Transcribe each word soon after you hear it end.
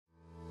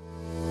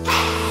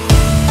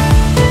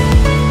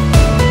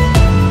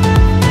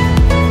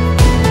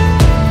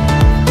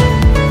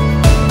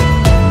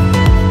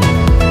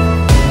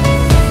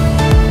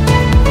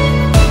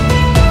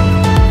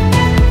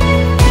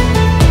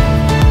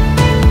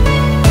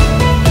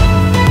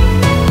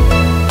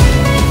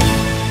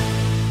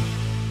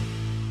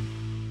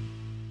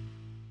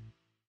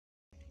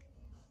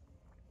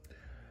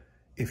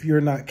if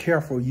you're not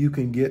careful, you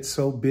can get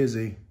so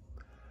busy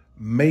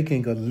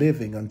making a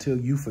living until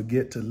you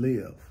forget to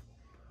live.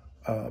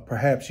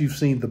 Perhaps you've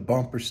seen the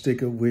bumper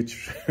sticker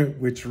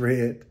which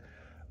read,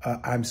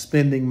 I'm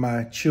spending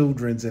my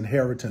children's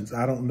inheritance.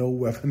 I don't know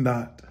whether or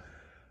not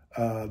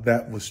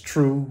that was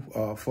true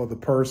for the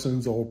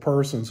persons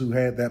who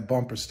had that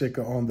bumper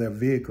sticker on their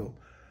vehicle.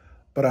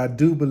 But I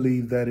do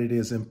believe that it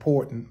is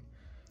important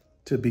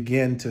to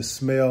begin to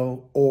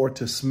smell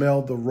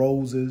the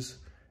roses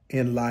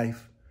in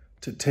life,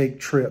 to take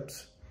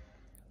trips,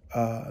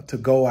 to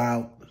go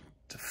out,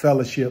 to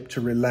fellowship, to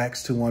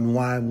relax, to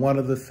unwind. One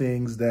of the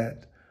things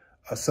that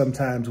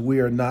sometimes we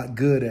are not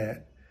good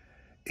at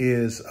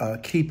is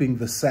keeping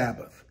the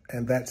Sabbath,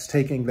 and that's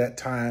taking that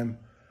time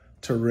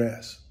to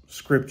rest.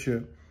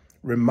 Scripture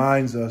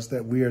reminds us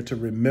that we are to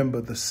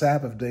remember the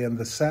Sabbath day, and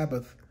the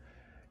Sabbath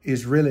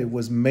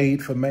was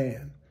made for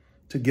man,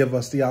 to give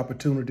us the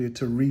opportunity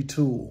to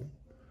retool,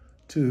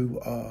 to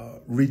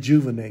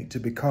rejuvenate, to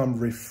become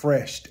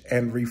refreshed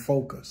and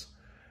refocus,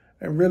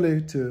 and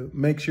really to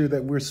make sure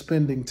that we're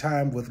spending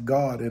time with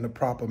God in a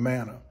proper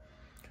manner.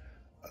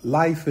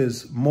 Life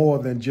is more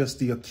than just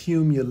the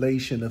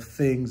accumulation of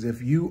things.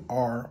 If you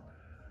are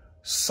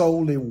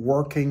solely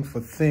working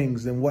for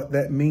things, then what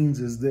that means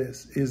is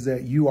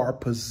that you are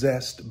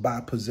possessed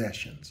by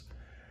possessions.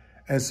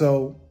 And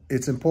so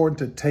it's important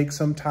to take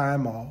some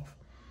time off,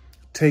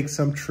 take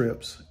some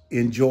trips,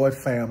 enjoy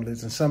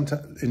families, and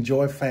sometimes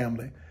enjoy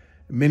family.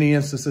 In many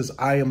instances,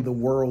 I am the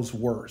world's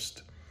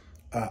worst.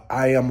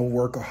 I am a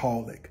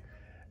workaholic.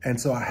 And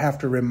so I have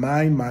to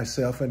remind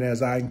myself, and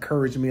as I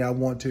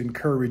want to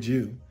encourage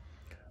you,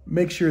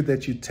 make sure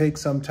that you take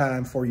some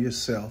time for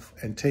yourself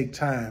and take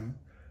time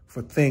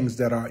for things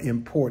that are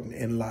important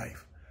in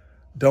life.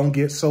 Don't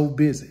get so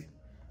busy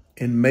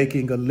in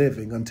making a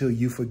living until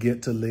you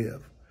forget to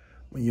live.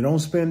 When you don't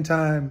spend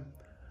time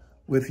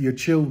with your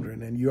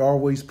children and you're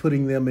always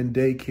putting them in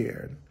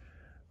daycare and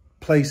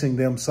placing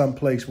them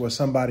someplace where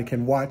somebody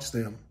can watch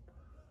them,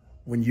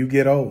 when you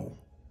get old,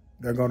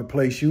 they're going to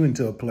place you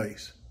into a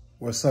place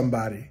where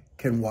somebody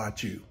can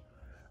watch you.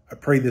 I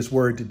pray this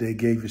word today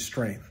gave you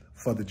strength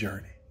for the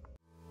journey.